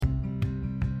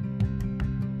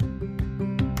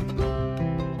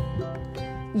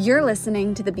You're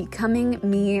listening to the Becoming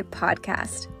Me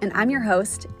podcast, and I'm your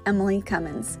host, Emily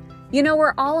Cummins. You know,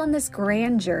 we're all on this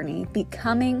grand journey,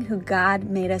 becoming who God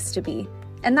made us to be.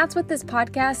 And that's what this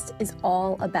podcast is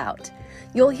all about.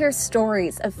 You'll hear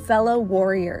stories of fellow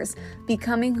warriors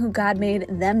becoming who God made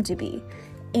them to be.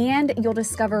 And you'll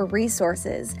discover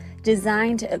resources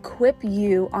designed to equip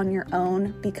you on your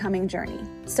own becoming journey.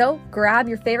 So grab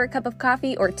your favorite cup of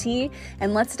coffee or tea,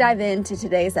 and let's dive into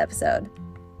today's episode.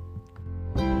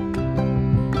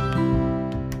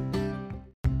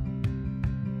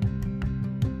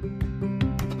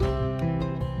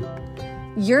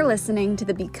 You're listening to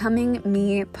the Becoming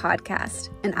Me podcast,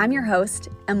 and I'm your host,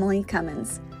 Emily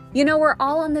Cummins. You know, we're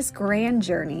all on this grand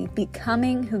journey,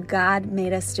 becoming who God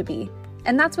made us to be.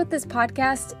 And that's what this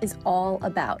podcast is all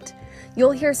about.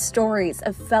 You'll hear stories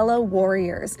of fellow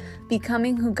warriors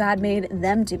becoming who God made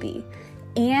them to be.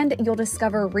 And you'll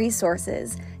discover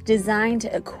resources designed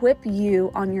to equip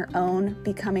you on your own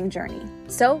becoming journey.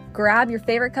 So grab your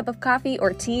favorite cup of coffee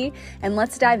or tea, and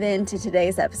let's dive into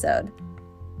today's episode.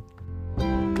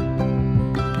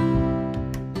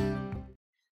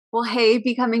 Well, hey,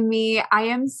 Becoming Me, I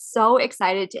am so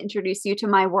excited to introduce you to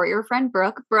my warrior friend,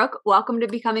 Brooke. Brooke, welcome to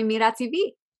BecomingMe.tv.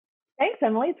 Thanks,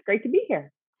 Emily. It's great to be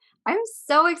here. I'm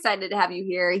so excited to have you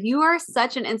here. You are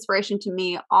such an inspiration to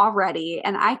me already,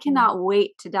 and I cannot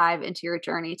wait to dive into your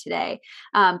journey today.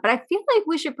 But I feel like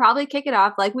we should probably kick it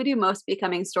off like we do most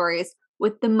Becoming stories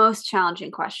with the most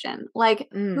challenging question.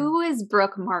 Who is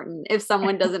Brooke Martin if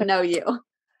someone doesn't know you?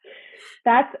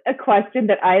 That's a question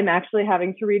that I am actually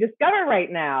having to rediscover right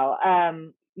now.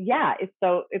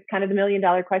 It's kind of the $1 million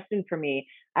question for me.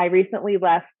 I recently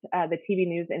left the TV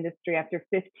news industry after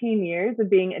 15 years of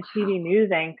being a TV news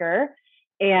anchor.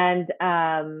 And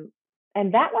that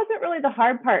wasn't really the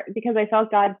hard part because I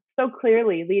felt God so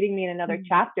clearly leading me in another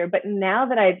chapter. But now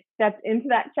that I've stepped into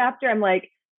that chapter, I'm like,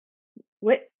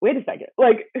 wait a second.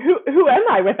 Like, who am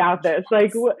I without this?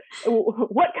 Like,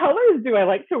 what colors do I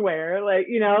like to wear?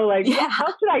 How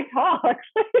should I talk?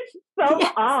 It's so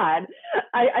odd.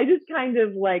 I just kind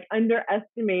of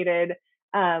underestimated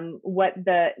what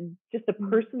the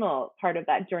personal part of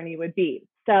that journey would be.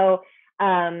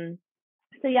 TV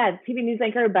news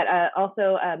anchor, but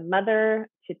also a mother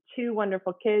to 2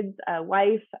 wonderful kids, a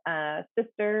wife,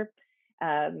 sister,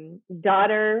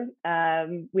 daughter.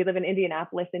 We live in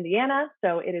Indianapolis, Indiana,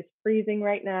 so it is freezing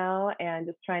right now and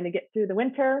just trying to get through the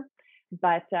winter.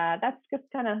 But that's just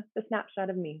kind of the snapshot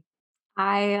of me.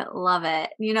 I love it.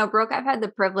 You know, Brooke, I've had the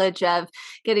privilege of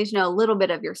getting to know a little bit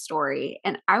of your story,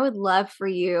 and I would love for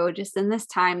you just in this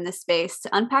time, this space, to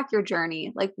unpack your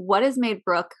journey. Like, what has made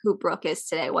Brooke who Brooke is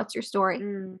today? What's your story?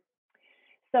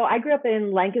 So I grew up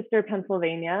in Lancaster,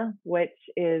 Pennsylvania, which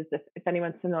is, if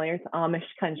anyone's familiar, it's Amish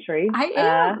country. I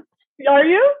am. Are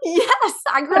you? Yes,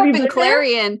 I grew up in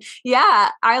Clarion. Yeah,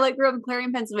 I grew up in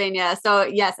Clarion, Pennsylvania. So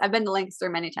yes, I've been to Lancaster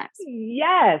many times.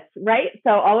 Yes, right.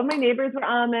 So all of my neighbors were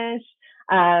Amish.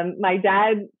 My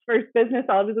dad's first business,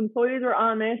 all of his employees were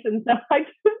Amish, and so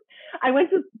I went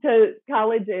to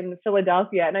college in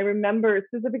Philadelphia, and I remember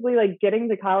specifically getting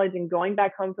to college and going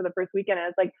back home for the first weekend, and I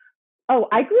was like, oh,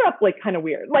 I grew up kind of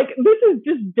weird. This is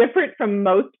just different from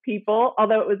most people,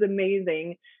 although it was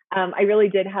amazing. I really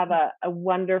did have a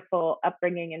wonderful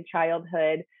upbringing in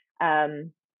childhood.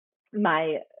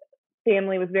 My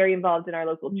family was very involved in our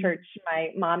local church.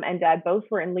 My mom and dad both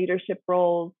were in leadership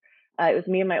roles. It was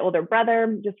me and my older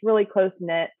brother, just really close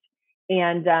knit,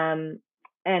 and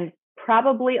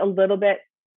probably a little bit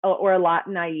or a lot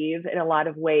naive in a lot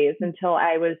of ways until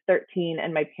I was 13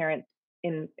 and my parents,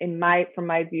 from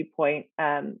my viewpoint,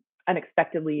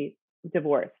 unexpectedly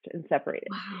divorced and separated.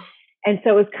 Wow. And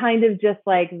so it was kind of just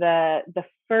like the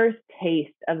first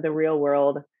taste of the real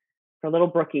world for little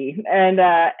Brookie.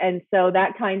 And so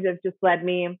that kind of just led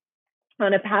me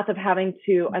on a path of having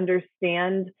to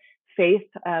understand faith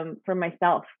for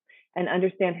myself and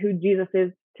understand who Jesus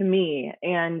is to me.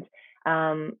 And,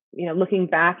 looking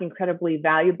back, incredibly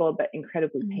valuable, but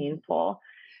incredibly painful.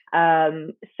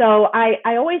 So I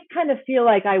always kind of feel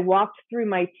like I walked through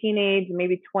my teenage,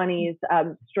 maybe 20s,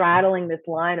 straddling this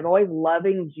line of always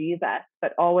loving Jesus,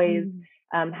 but always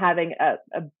having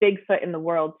a big foot in the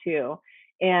world too.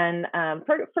 And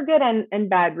for good and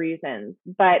bad reasons.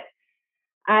 But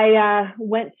I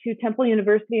went to Temple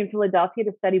University in Philadelphia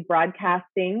to study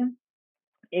broadcasting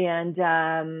and,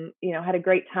 had a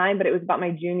great time. But it was about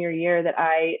my junior year that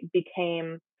I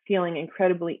became feeling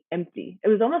incredibly empty. It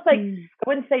was almost like, I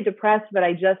wouldn't say depressed, but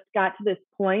I just got to this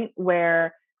point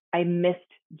where I missed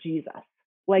Jesus.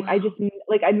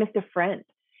 I missed a friend.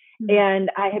 And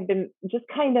I had been just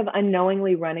kind of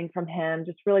unknowingly running from him,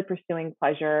 just really pursuing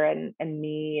pleasure and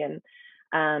me.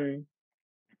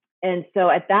 And so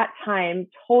at that time,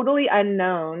 totally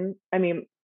unknown. I mean,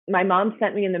 my mom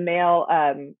sent me in the mail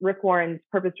Rick Warren's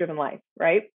Purpose Driven Life,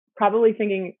 right? Probably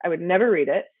thinking I would never read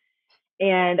it.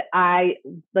 And I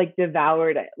like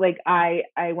devoured it. Like I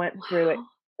went through it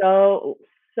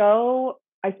so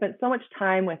I spent so much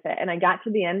time with it, and I got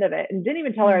to the end of it and didn't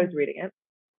even tell her I was reading it.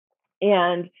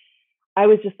 And I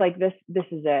was just like, this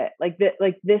is it.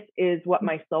 This is what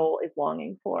my soul is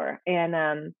longing for.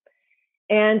 And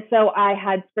so I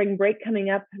had spring break coming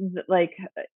up, like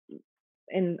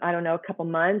in, I don't know, a couple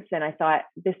months. And I thought,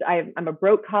 I'm a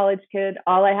broke college kid.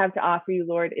 All I have to offer you,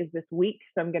 Lord, is this week.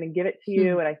 So I'm going to give it to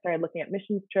you. And I started looking at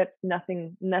missions trips,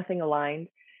 nothing aligned.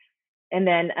 And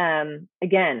then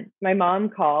again, my mom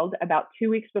called about 2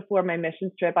 weeks before my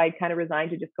missions trip. I kind of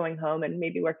resigned to just going home and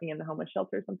maybe working in the homeless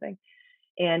shelter or something.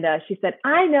 And she said,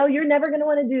 I know you're never going to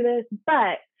want to do this,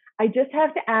 but I just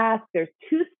have to ask, there's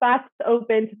 2 spots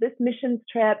open to this missions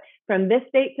trip from this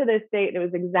date to this date. And it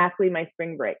was exactly my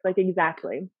spring break, like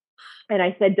exactly. And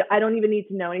I said, I don't even need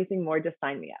to know anything more. Just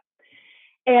sign me up.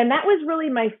 And that was really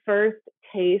my first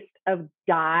taste of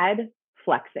God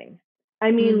flexing.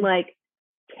 I mean, like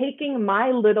taking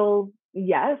my little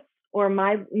yes or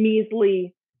my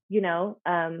measly,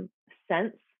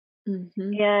 sense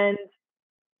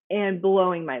and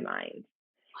blowing my mind.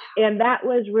 And that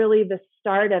was really the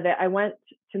start of it. I went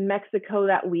to Mexico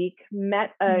that week,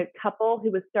 met a couple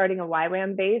who was starting a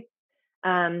YWAM base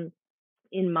in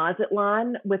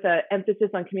Mazatlan with an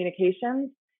emphasis on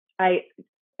communications. I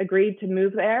agreed to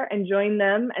move there and join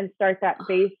them and start that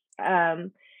base.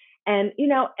 And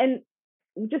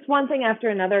just one thing after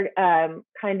another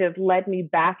kind of led me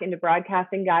back into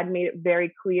broadcasting. God made it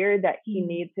very clear that he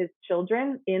needs his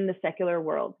children in the secular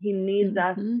world. He needs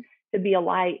us to be a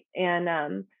light.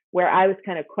 And where I was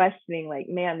kind of questioning, like,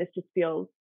 man, this just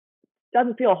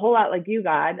doesn't feel a whole lot like you,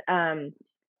 God.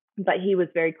 But he was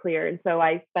very clear. And so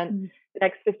I spent the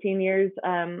next 15 years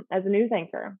as a news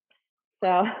anchor.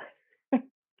 So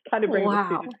kind of bringing the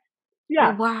students.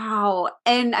 Yeah. Wow.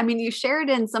 And I mean, you shared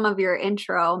in some of your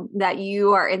intro that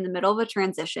you are in the middle of a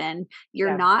transition.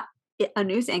 You're not a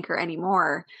news anchor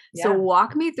anymore. Yeah. So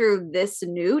walk me through this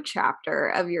new chapter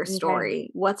of your story.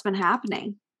 Okay. What's been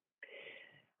happening?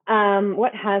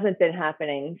 What hasn't been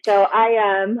happening? So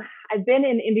I've been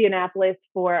in Indianapolis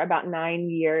for about 9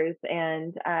 years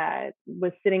and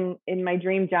was sitting in my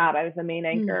dream job. I was a main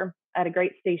anchor at a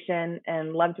great station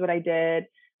and loved what I did.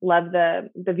 Loved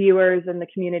the viewers and the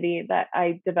community that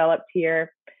I developed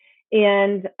here.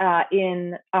 And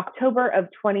in October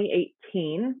of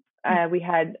 2018, we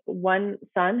had one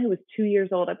son who was 2 years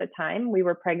old at the time. We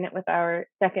were pregnant with our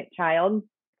second child.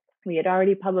 We had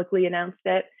already publicly announced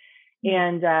it.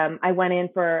 And I went in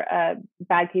for a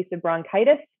bad case of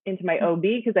bronchitis into my OB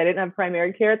because I didn't have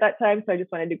primary care at that time. So I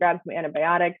just wanted to grab some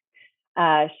antibiotics.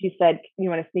 She said, you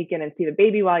want to sneak in and see the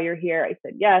baby while you're here? I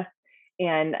said, yes.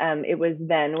 And it was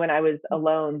then when I was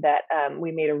alone that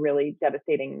we made a really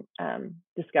devastating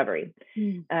discovery.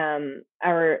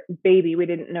 Our baby, we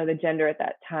didn't know the gender at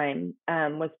that time,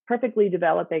 was perfectly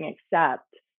developing, except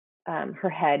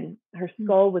her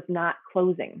skull was not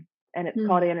closing, and it's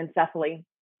called anencephaly.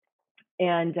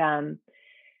 And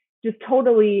just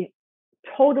totally,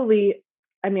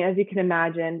 I mean, as you can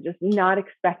imagine, just not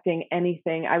expecting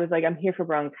anything. I was like, I'm here for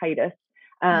bronchitis.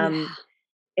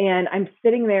 And I'm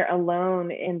sitting there alone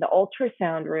in the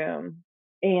ultrasound room,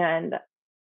 and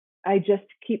I just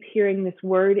keep hearing this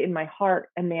word in my heart,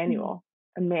 Emmanuel,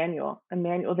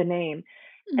 the name.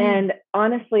 And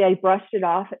honestly, I brushed it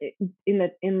off in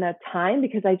the time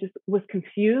because I just was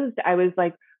confused. I was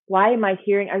like, why am I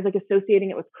hearing? I was like associating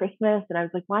it with Christmas, and I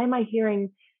was like, why am I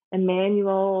hearing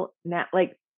Emmanuel?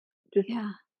 Didn't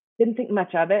think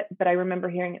much of it, but I remember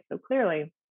hearing it so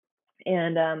clearly.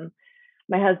 And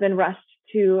my husband rushed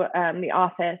to the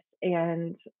office,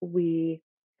 and we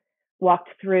walked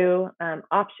through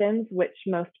options, which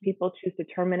most people choose to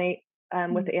terminate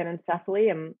with the anencephaly,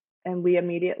 and we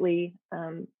immediately,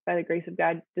 by the grace of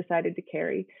God, decided to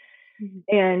carry.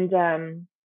 And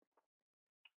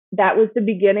that was the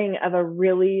beginning of a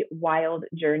really wild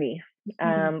journey,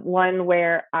 one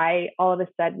where I all of a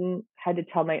sudden had to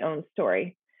tell my own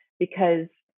story, because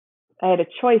I had a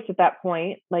choice at that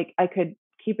point. Like, I could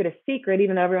keep it a secret,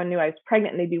 even though everyone knew I was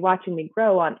pregnant and they'd be watching me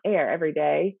grow on air every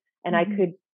day. And I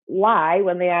could lie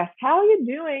when they asked, how are you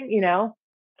doing?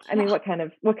 I mean, what kind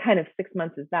of 6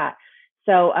 months is that?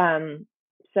 So,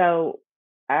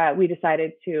 we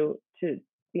decided to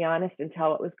be honest and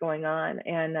tell what was going on.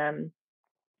 And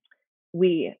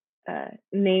we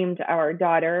named our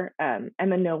daughter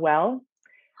Emma Noel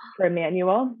for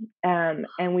Emmanuel. And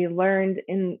we learned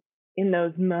in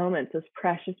those moments, those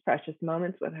precious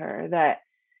moments with her, that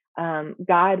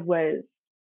God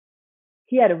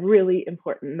he had a really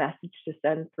important message to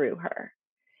send through her.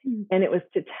 And it was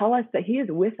to tell us that he is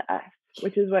with us,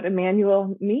 which is what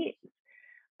Emmanuel means.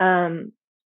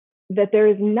 That there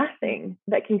is nothing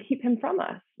that can keep him from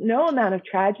us, no amount of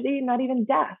tragedy, not even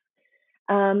death.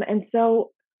 And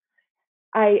so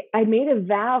I made a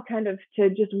vow kind of to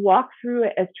just walk through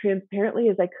it as transparently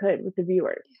as I could with the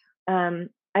viewers. I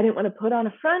didn't want to put on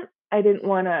a front. I didn't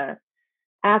want to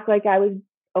act like I was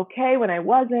okay when I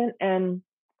wasn't. And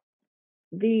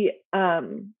the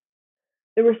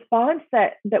response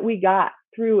that we got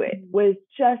through it was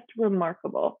just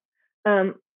remarkable.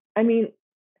 I mean,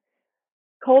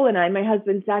 Cole and I, my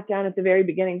husband, sat down at the very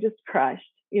beginning, just crushed,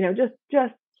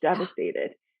 just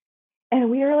devastated. And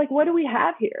we were like, what do we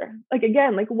have here? Like,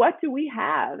 again, like, what do we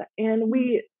have? And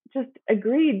we just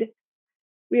agreed.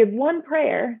 We have one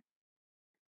prayer,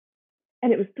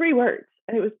 and it was 3 words,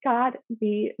 and it was, God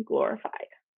be glorified.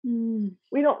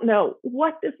 We don't know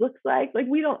what this looks like. Like,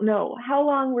 we don't know how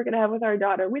long we're going to have with our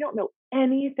daughter. We don't know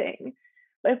anything,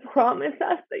 but promise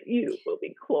us that you will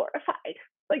be glorified.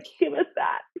 Like, give us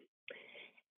that.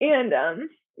 And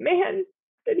man,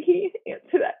 did he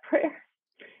answer that prayer.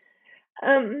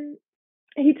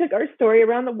 He took our story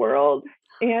around the world,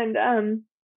 and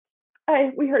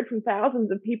we heard from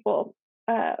thousands of people,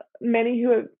 many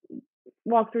who have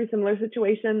walked through similar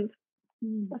situations,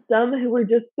 some who were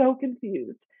just so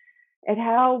confused at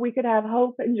how we could have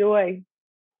hope and joy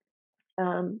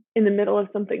in the middle of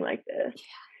something like this.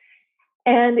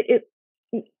 And it,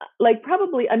 like,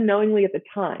 probably unknowingly at the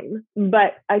time,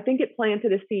 but I think it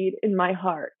planted a seed in my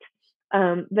heart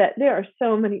that there are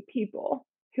so many people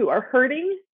who are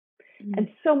hurting and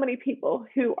so many people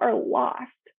who are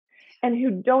lost and who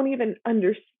don't even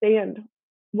understand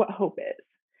what hope is.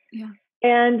 Yeah.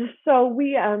 And so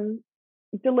we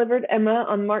delivered Emma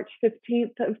on March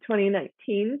 15th of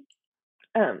 2019.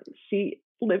 She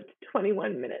lived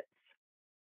 21 minutes.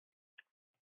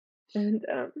 And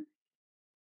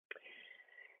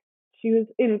she was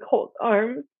in Colt's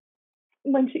arms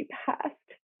when she passed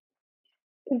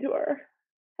into our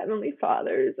Heavenly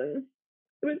Father's. And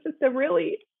it was just a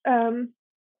really,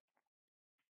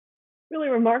 really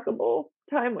remarkable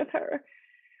time with her.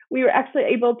 We were actually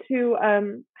able to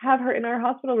have her in our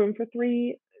hospital room for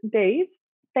 3 days,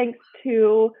 thanks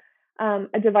to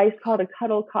a device called a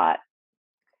cuddle cot,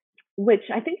 which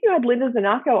I think you had Linda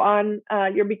Zanaco on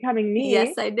You're Becoming Me.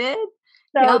 Yes, I did.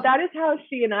 So that is how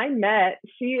she and I met.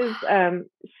 She is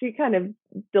she kind of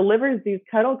delivers these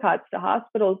cuddle cots to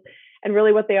hospitals, and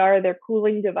really what they are, they're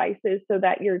cooling devices so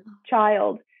that your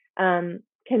child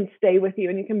can stay with you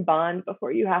and you can bond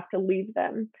before you have to leave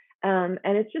them. And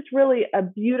it's just really a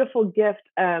beautiful gift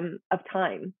of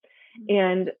time.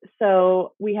 And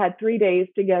so we had 3 days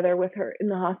together with her in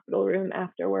the hospital room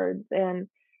afterwards. And,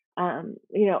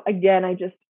 again, I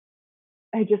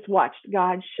just watched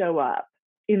God show up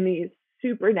in these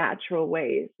supernatural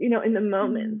ways, in the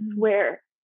moments where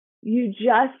you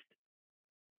just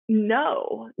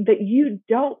know that you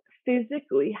don't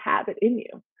physically have it in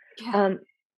you. Yeah.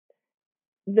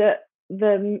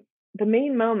 The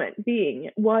main moment being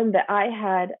one that I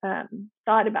had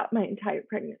thought about my entire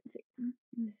pregnancy.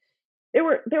 There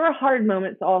were hard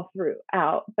moments all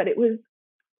throughout, but it was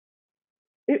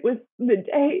the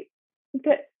day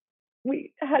that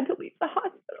we had to leave the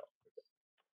hospital,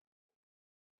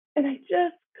 and I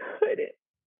just couldn't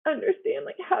understand,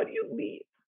 like, how do you leave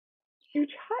your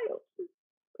child?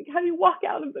 Like, how do you walk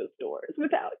out of those doors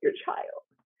without your child?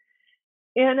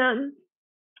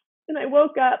 And I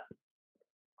woke up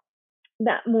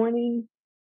that morning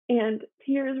and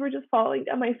tears were just falling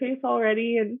down my face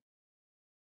already. And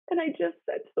I just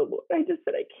said to the Lord, I can't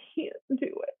do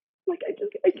it. Like,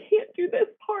 I can't do this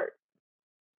part.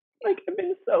 Like, I've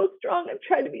been so strong. I've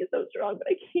tried to be so strong, but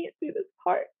I can't do this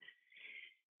part.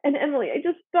 And Emily, I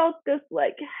just felt this,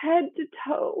 like, head to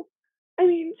toe. I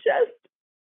mean, just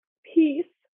peace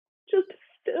just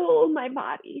filled my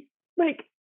body. Like,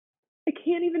 I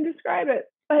can't even describe it,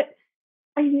 but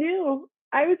I knew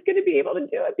I was going to be able to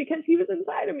do it because he was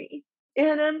inside of me.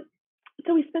 And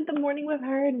so we spent the morning with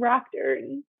her and rocked her,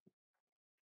 and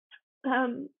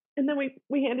then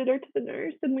we handed her to the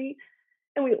nurse, and we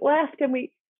left, and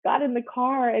we got in the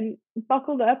car and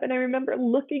buckled up. And I remember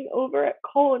looking over at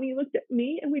Cole, and he looked at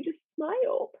me, and we just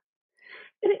smiled.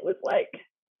 And it was like,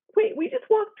 wait, we just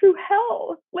walked through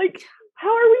hell. Like,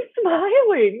 how are we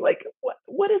smiling? Like,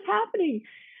 what is happening?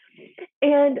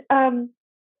 And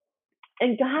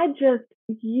God just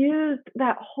used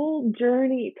that whole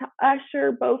journey to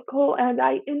usher both Cole and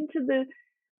I into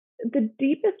the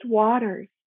deepest waters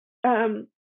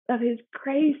of his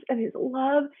grace and his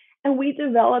love. And we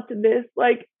developed this,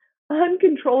 like,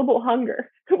 uncontrollable hunger.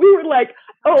 We were like,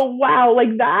 oh wow,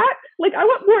 like that, like I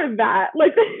want more of that,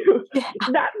 like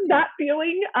that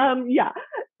feeling. Yeah.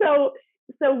 So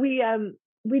we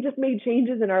just made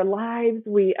changes in our lives.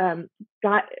 We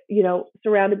got,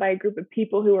 surrounded by a group of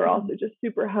people who were also just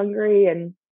super hungry,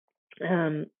 and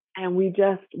we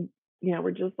just,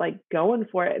 we're just like going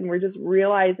for it, and we're just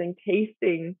realizing,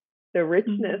 tasting the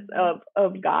richness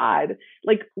of God,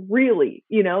 like really,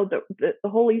 the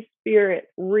Holy Spirit,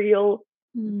 real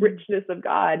richness of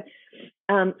God,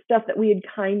 stuff that we had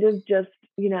kind of just,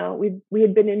 we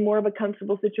had been in more of a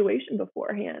comfortable situation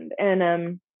beforehand.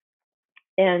 And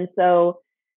so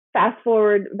fast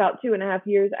forward about 2.5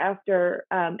 years after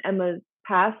Emma's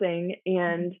passing,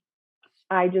 and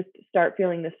I just start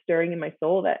feeling this stirring in my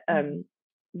soul that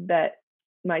that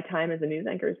my time as a news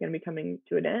anchor is going to be coming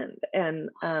to an end. And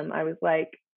I was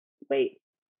like, wait,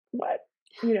 what?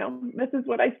 This is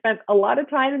what I spent a lot of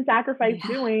time and sacrifice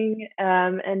doing.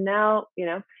 And now,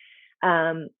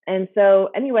 and so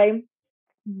anyway,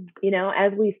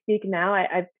 as we speak now,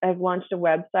 I've launched a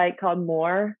website called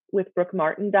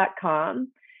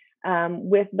morewithbrookemartin.com,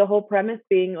 with the whole premise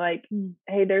being like,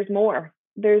 hey, there's more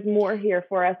here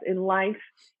for us in life,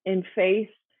 in faith.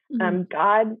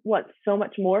 God wants so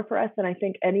much more for us than I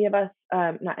think any of us,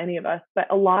 not any of us, but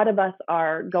a lot of us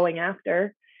are going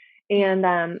after. And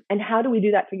how do we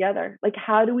do that together? Like,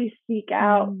 how do we seek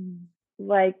out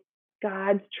like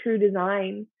God's true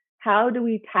design? How do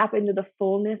we tap into the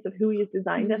fullness of who He has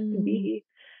designed us to be,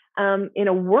 in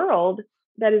a world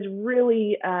that is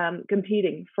really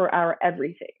competing for our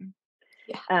everything?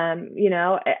 I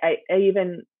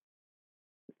even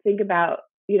think about,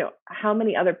 how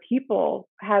many other people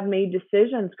have made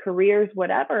decisions, careers,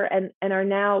 whatever, and are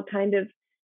now kind of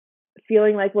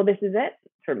feeling like, well, this is it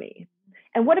for me.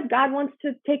 And what if God wants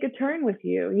to take a turn with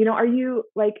you? Are you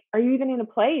even in a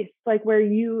place like where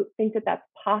you think that that's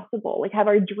possible? Like, have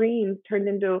our dreams turned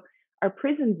into our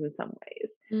prisons in some ways?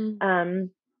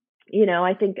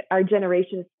 I think our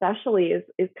generation especially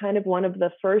is kind of one of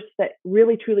the first that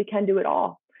really truly can do it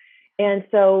all. And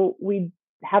so we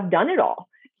have done it all.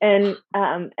 And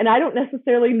I don't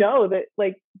necessarily know that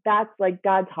that's like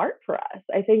God's heart for us.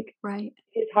 I think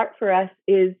His heart for us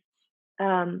is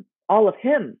all of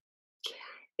Him.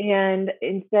 And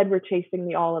instead we're chasing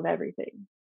the all of everything.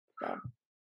 So.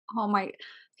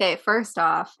 Okay. First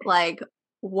off,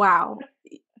 wow.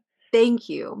 Thank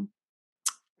you.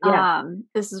 Yeah.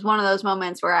 This is one of those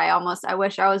moments where I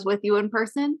wish I was with you in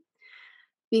person,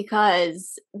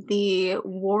 because the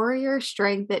warrior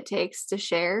strength it takes to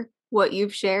share what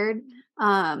you've shared,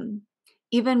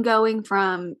 even going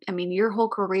from, your whole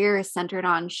career is centered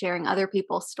on sharing other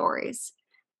people's stories.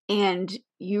 And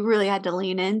you really had to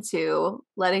lean into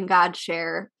letting God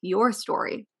share your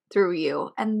story through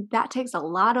you. And that takes a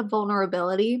lot of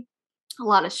vulnerability, a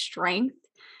lot of strength.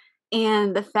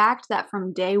 And the fact that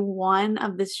from day one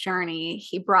of this journey,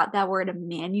 He brought that word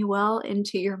Emmanuel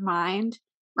into your mind,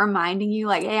 reminding you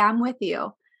hey, I'm with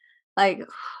you.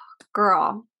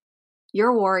 Girl, you're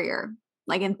a warrior.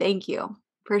 And thank you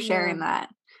for sharing that.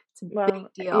 It's a big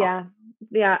deal. Yeah.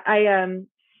 Yeah.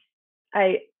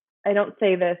 I don't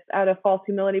say this out of false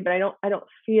humility, but I don't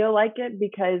feel like it,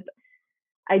 because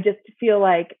I just feel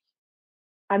like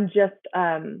I'm just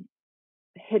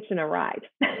hitching a ride.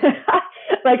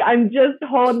 I'm just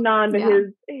holding on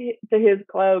to his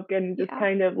cloak, and just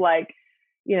kind of and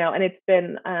it's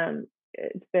been a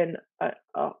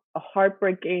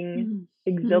heartbreaking,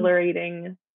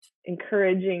 exhilarating,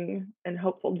 encouraging, and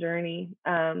hopeful journey.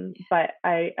 But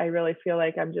I really feel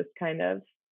like I'm just kind of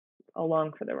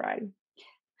along for the ride.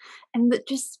 And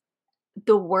just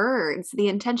the words, the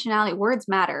intentionality, words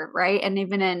matter, right? And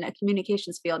even in a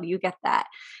communications field, you get that.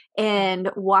 And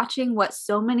watching what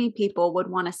so many people would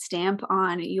want to stamp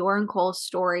on your and Cole's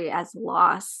story as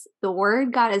loss, the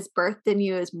word God has birthed in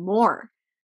you is more.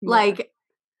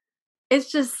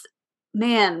 It's just,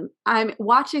 man, I'm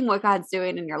watching what God's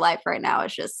doing in your life right now.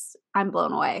 It's just, I'm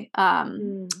blown away.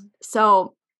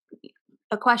 So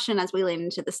a question as we lean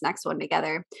into this next one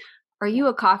together. Are you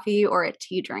a coffee or a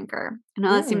tea drinker? I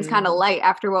know that seems kind of light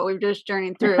after what we've just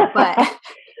journeyed through, but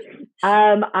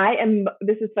I am.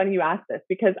 This is funny you asked this,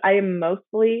 because I am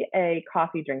mostly a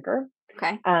coffee drinker.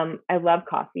 Okay. I love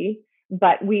coffee,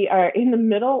 but we are in the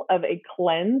middle of a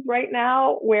cleanse right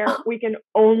now where we can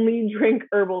only drink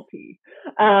herbal tea.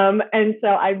 And so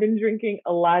I've been drinking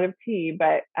a lot of tea,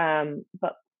 but I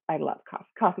love coffee.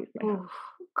 Coffee's my house.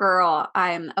 Girl,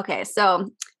 okay. So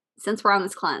since we're on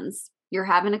this cleanse, you're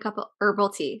having a cup of herbal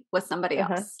tea with somebody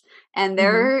else, and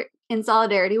they're in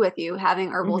solidarity with you, having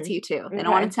herbal tea too. They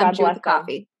don't want Okay. to God tempt you with bless the them.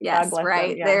 coffee. God Yes, bless them.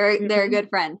 right. Yeah. They're a good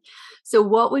friend. So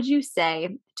what would you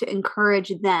say to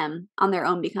encourage them on their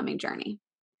own becoming journey?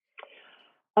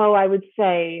 Oh, I would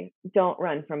say don't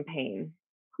run from pain.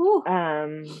 Whew.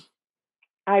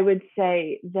 I would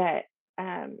say that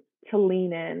to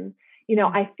lean in. You know,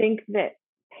 I think that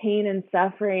pain and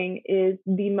suffering is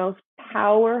the most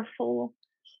powerful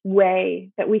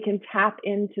way that we can tap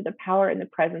into the power and the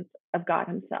presence of God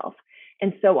Himself.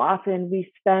 And so often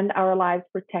we spend our lives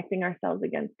protecting ourselves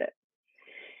against it.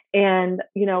 And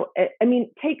you know, I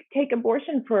mean, take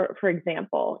abortion for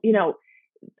example. You know,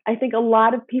 I think a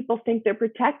lot of people think they're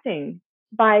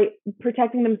by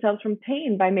protecting themselves from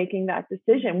pain by making that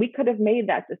decision. We could have made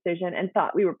that decision and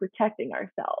thought we were protecting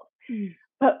ourselves.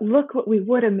 But look what we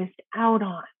would have missed out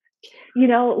on. You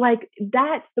know, like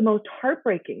that's the most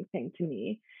heartbreaking thing to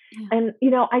me. And, you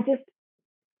know,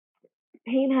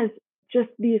 pain has just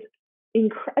these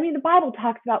I mean, the Bible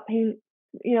talks about pain,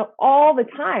 you know, all the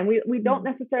time. We don't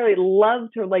necessarily love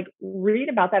to like read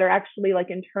about that or actually like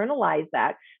internalize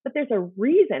that, but there's a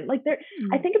reason. Like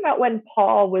I think about when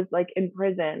Paul was like in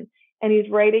prison and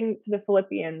he's writing to the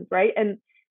Philippians, right? And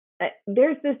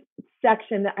there's this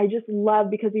section that I just love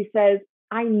because he says,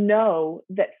 I know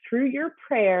that through your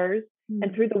prayers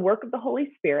and through the work of the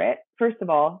Holy Spirit, first of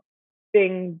all,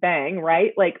 bing bang,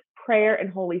 right? Like prayer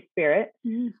and Holy Spirit.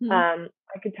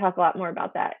 I could talk a lot more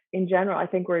about that in general. I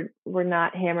think we're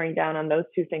not hammering down on those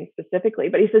two things specifically,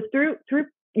 but he says through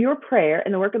your prayer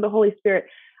and the work of the Holy Spirit,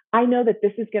 I know that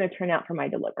this is going to turn out for my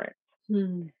deliverance.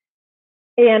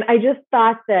 And I just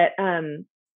thought that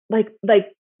like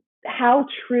how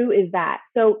true is that?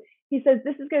 So he says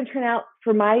this is going to turn out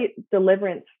for my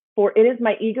deliverance, for it is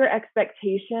my eager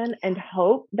expectation and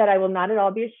hope that I will not at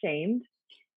all be ashamed,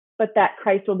 but that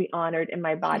Christ will be honored in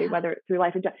my body, whether it's through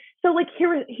life or death. So like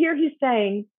here he's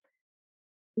saying,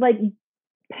 like,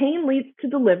 pain leads to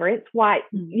deliverance. Why?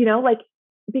 You know, like,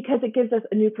 because it gives us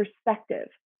a new perspective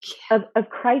of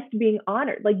Christ being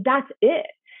honored. Like that's it.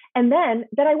 And then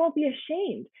that I won't be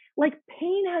ashamed. Like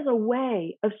pain has a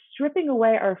way of stripping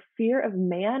away our fear of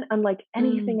man unlike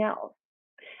anything else.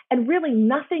 And really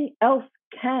nothing else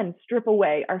can strip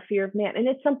away our fear of man. And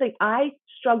it's something I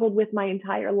struggled with my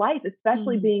entire life,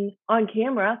 especially being on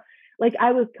camera. Like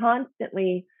I was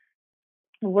constantly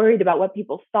worried about what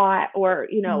people thought or,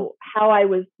 you know, how I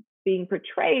was being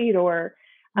portrayed or,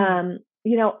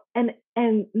 you know,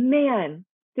 and man,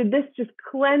 did this just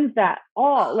cleanse that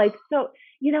all. Like, so,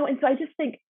 you know, and so I just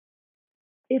think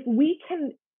if we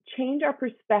can change our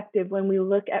perspective when we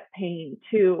look at pain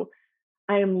to,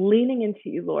 I am leaning into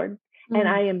you, Lord, and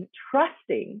I am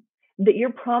trusting that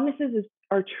your promises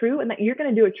are true and that you're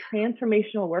going to do a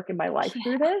transformational work in my life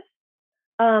through this.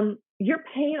 Your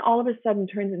pain all of a sudden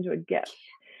turns into a gift.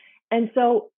 And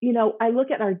so, you know, I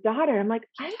look at our daughter, I'm like,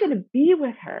 I'm going to be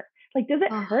with her. Like, does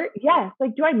it hurt? Yes.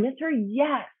 Like, do I miss her?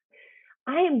 Yes.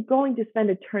 I am going to spend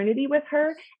eternity with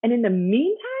her. And in the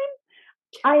meantime,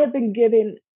 I have been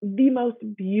given the most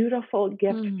beautiful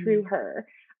gift through her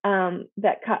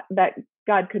that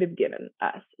God could have given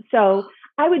us. So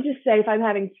I would just say, if I'm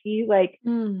having tea, like,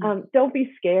 don't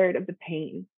be scared of the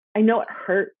pain. I know it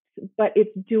hurts, but it's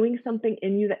doing something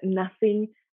in you that nothing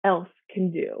else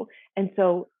can do. And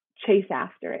so chase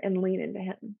after it and lean into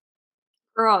Him.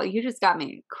 Girl, you just got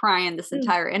me crying this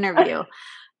entire interview.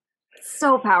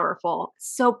 So powerful.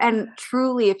 So, and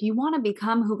truly, if you want to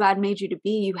become who God made you to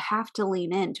be, you have to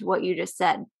lean into what you just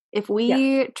said. If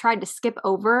we tried to skip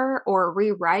over or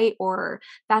rewrite or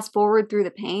fast forward through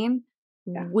the pain,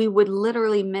 we would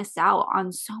literally miss out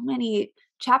on so many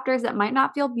chapters that might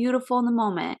not feel beautiful in the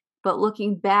moment, but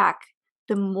looking back,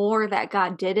 the more that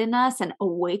God did in us and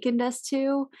awakened us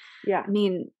to, I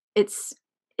mean, it's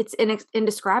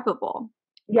indescribable.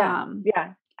 And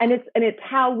it's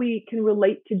how we can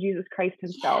relate to Jesus Christ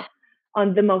Himself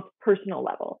on the most personal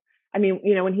level. I mean,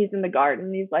 you know, when He's in the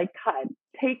garden, He's like, God,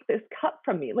 take this cup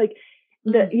from me. Like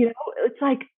you know, it's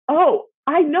like, oh,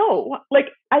 I know. Like,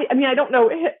 I mean, I don't know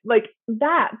like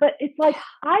that, but it's like,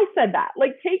 I said that,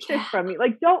 like, take this from me.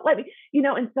 Like, don't let me, you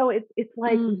know, and so it's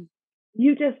like,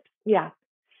 you just,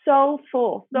 so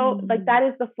full. So like, that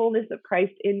is the fullness of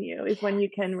Christ in you is when you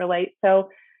can relate. So,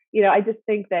 you know, I just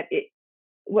think that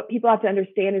what people have to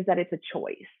understand is that it's a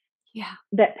choice.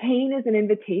 That pain is an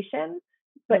invitation,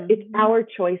 but it's our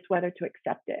choice whether to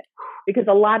accept it. Because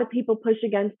a lot of people push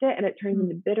against it and it turns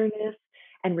into bitterness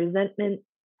and resentment.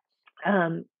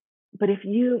 But if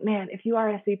you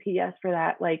RSVP yes for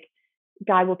that, like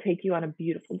God will take you on a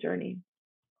beautiful journey.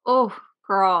 Oh,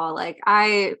 girl, like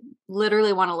I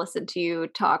literally want to listen to you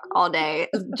talk all day.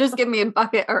 Just give me a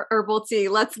bucket of herbal tea.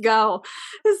 Let's go.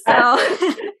 So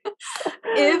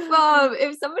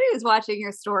if somebody was watching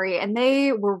your story and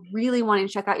they were really wanting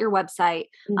to check out your website,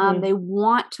 they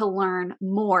want to learn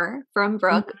more from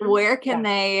Brooke, where can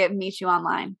they meet you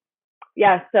online?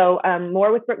 Yeah. So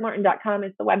morewithbrookemartin.com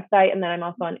is the website. And then I'm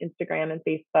also on Instagram and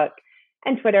Facebook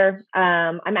and Twitter.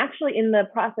 I'm actually in the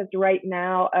process right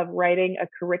now of writing a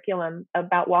curriculum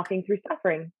about walking through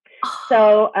suffering.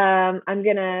 So I'm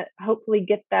going to hopefully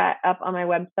get that up on my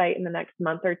website in the next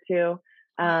month or two.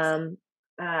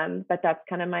 But that's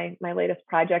kind of my latest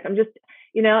project. I'm just,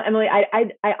 Emily,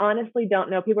 I honestly don't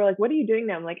know. People are like, what are you doing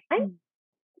now? I'm like,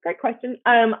 great question.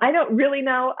 I don't really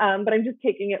know, but I'm just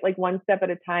taking it like one step at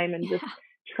a time and just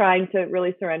trying to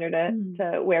really surrender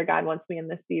to where God wants me in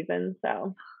this season.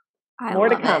 So more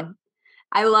to come.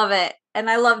 I love it. And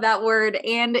I love that word.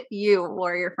 And you,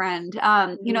 warrior friend.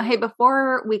 Hey,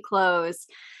 before we close,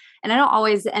 and I don't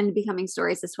always end Becoming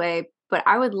Stories this way, but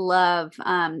I would love,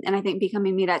 and I think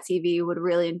Becoming Me.tv would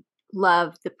really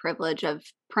love the privilege of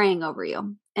praying over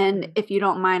you. And if you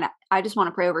don't mind, I just want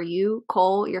to pray over you,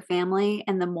 Cole, your family,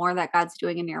 and the more that God's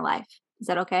doing in your life. Is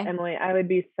that okay? Emily, I would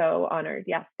be so honored.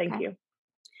 Yes. Thank you.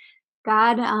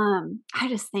 God, I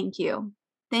just thank you.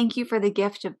 Thank you for the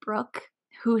gift of Brooke,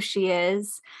 who she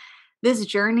is. This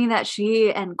journey that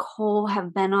she and Cole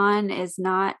have been on is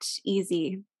not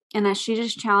easy. And as she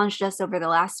just challenged us over the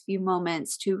last few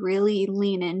moments to really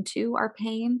lean into our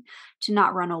pain, to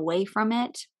not run away from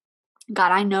it.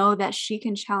 God, I know that she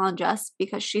can challenge us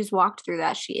because she's walked through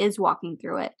that. She is walking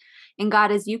through it. And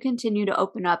God, as you continue to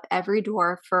open up every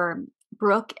door for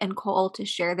Brooke and Cole to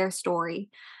share their story,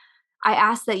 I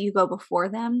ask that you go before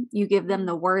them. You give them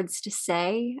the words to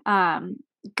say.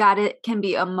 God, it can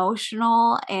be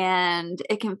emotional and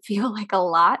it can feel like a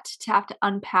lot to have to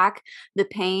unpack the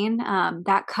pain,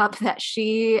 that cup that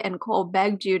she and Cole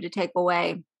begged you to take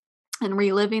away, and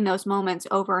reliving those moments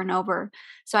over and over.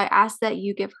 So I ask that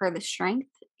you give her the strength,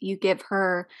 you give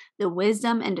her the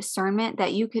wisdom and discernment,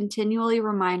 that you continually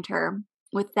remind her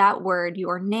with that word,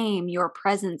 your name, your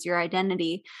presence, your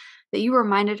identity, that you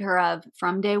reminded her of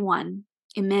from day one.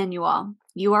 Emmanuel,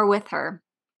 you are with her.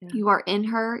 Yeah. You are in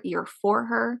her. You're for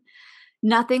her.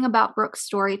 Nothing about Brooke's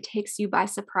story takes you by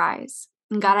surprise.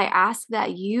 And God, I ask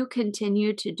that you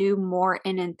continue to do more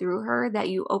in and through her, that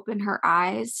you open her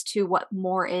eyes to what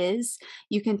more is.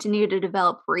 You continue to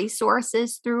develop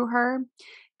resources through her.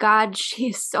 God, she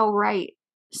is so right.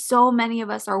 So many of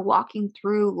us are walking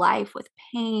through life with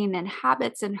pain and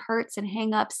habits and hurts and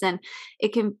hangups, and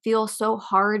it can feel so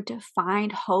hard to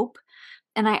find hope.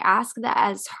 And I ask that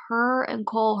as her and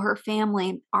Cole, her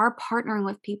family, are partnering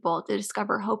with people to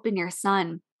discover hope in your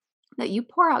son, that you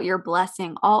pour out your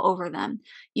blessing all over them.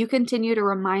 You continue to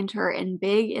remind her in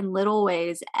big and little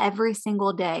ways every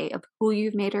single day of who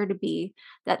you've made her to be,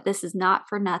 that this is not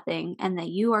for nothing, and that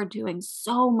you are doing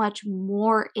so much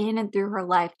more in and through her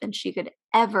life than she could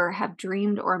ever have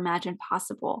dreamed or imagined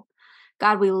possible.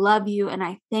 God, we love you, and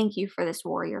I thank you for this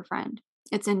warrior friend.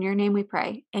 It's in your name we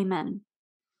pray. Amen.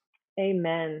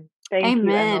 Amen. Thank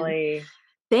you, Emily.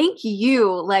 Thank you.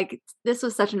 Like, this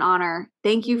was such an honor.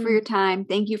 Thank you for your time.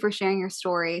 Thank you for sharing your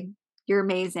story. You're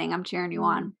amazing. I'm cheering you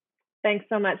on. Thanks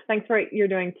so much. Thanks for what you're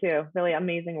doing too. Really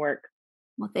amazing work.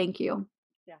 Well, thank you.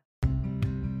 Yeah.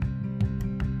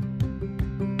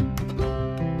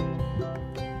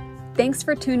 Thanks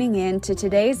for tuning in to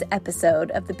today's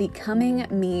episode of the Becoming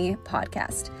Me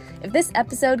podcast. If this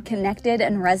episode connected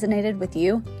and resonated with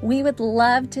you, we would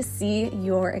love to see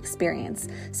your experience.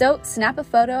 So snap a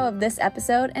photo of this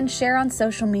episode and share on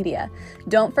social media.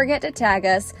 Don't forget to tag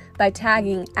us by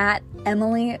tagging at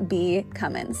Emily B.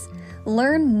 Cummins.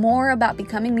 Learn more about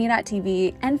Becoming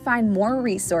Me.tv and find more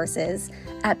resources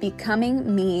at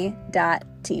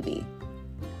becomingme.tv.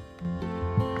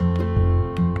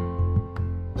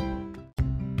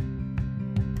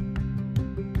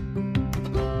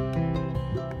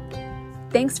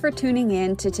 Thanks for tuning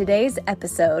in to today's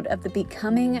episode of the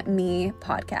Becoming Me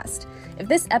podcast. If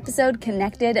this episode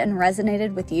connected and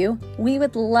resonated with you, we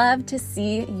would love to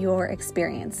see your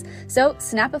experience. So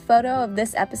snap a photo of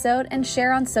this episode and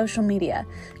share on social media.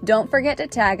 Don't forget to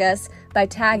tag us by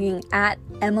tagging at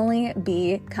Emily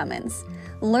B. Cummins.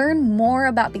 Learn more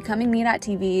about Becoming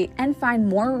Me.tv and find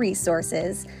more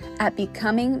resources at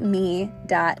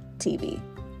becomingme.tv.